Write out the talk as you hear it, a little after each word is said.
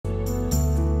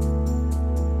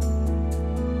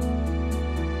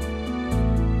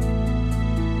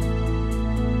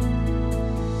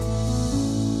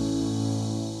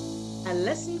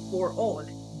lesson for all,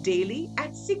 daily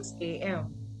at 6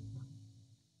 a.m.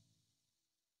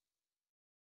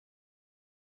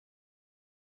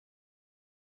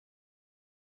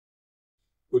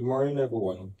 Good morning,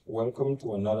 everyone. Welcome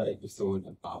to another episode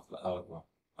of ALFA.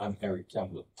 I'm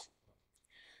Campbell.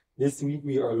 This week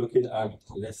we are looking at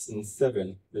lesson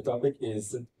 7. The topic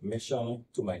is mission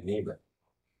to my neighbor.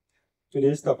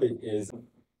 Today's topic is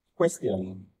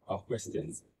question of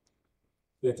questions.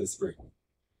 Let us pray.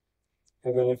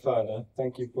 Heavenly Father,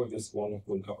 thank you for this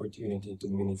wonderful opportunity to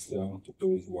minister to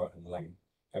those who are online.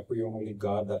 I pray, Holy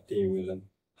God, that they will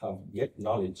get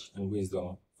knowledge and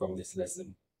wisdom from this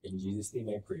lesson. In Jesus' name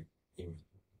I pray. Amen.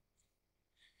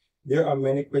 There are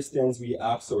many questions we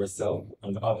ask ourselves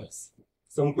and others.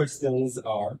 Some questions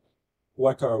are,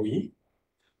 what are we?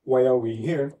 Why are we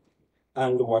here?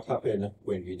 And what happened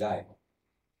when we die?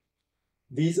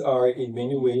 These are in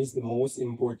many ways the most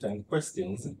important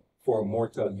questions for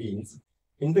mortal beings.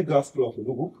 In the Gospel of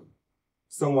Luke,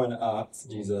 someone asks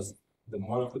Jesus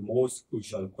one of the most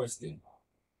crucial questions.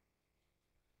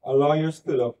 A lawyer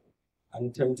stood up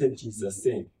and tempted Jesus,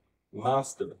 saying,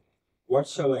 Master, what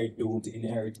shall I do to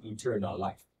inherit eternal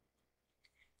life?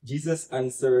 Jesus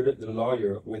answered the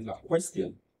lawyer with a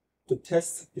question to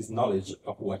test his knowledge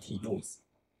of what he knows.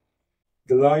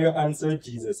 The lawyer answered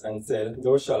Jesus and said,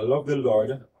 Thou shalt love the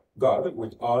Lord God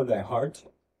with all thy heart,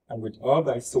 and with all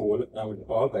thy soul, and with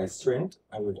all thy strength,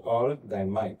 and with all thy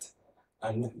might,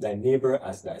 and thy neighbor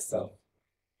as thyself.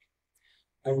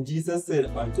 And Jesus said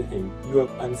unto him, You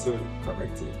have answered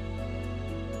correctly,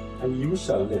 and you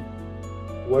shall live.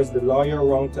 Was the lawyer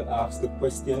wrong to ask the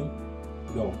question?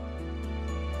 No.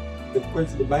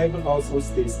 The Bible also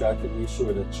states that we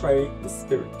should try the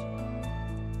Spirit.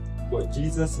 But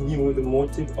Jesus knew the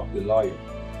motive of the lawyer,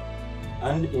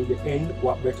 and in the end,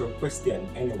 what better question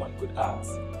anyone could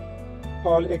ask.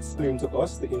 Paul explained to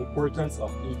us the importance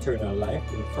of eternal life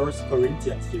in 1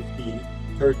 Corinthians 15,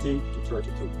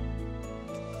 30-32.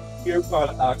 Here Paul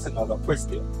asks another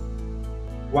question.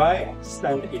 Why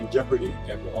stand in jeopardy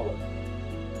every hour?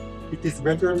 It is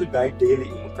better to die daily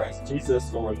in Christ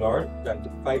Jesus our Lord than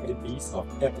to fight the beasts of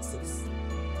Ephesus.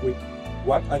 With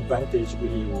what advantage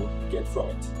will you get from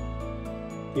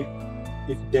it?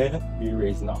 If dead, we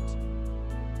raise not.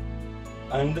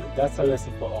 And that's a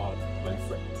lesson for all, my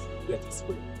friends. Let us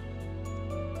pray.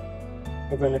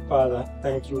 Heavenly Father,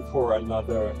 thank you for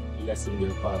another lesson,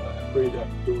 dear Father. I pray that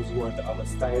those who are on the other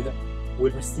side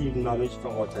will receive knowledge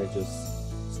from what I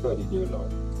just studied, dear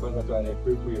Lord. Father God, I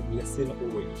pray for your blessing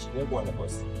over each and every one of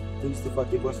us. Please to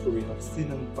forgive us for we have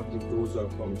sinned and forgive those who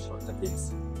have come short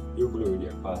against your glory,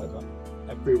 dear Father God.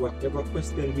 I pray whatever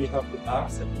question we have to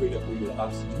ask, I pray that we will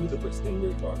ask you the question,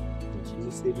 dear Lord. In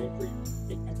Jesus' name I pray.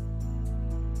 Amen.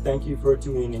 Thank you for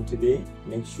tuning in today.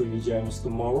 Make sure you join us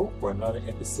tomorrow for another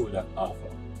episode of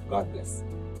ALFA. God bless.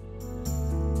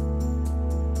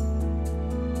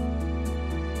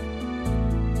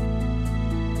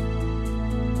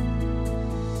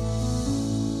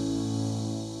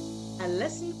 A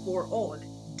lesson for all,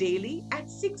 daily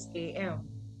at 6 a.m.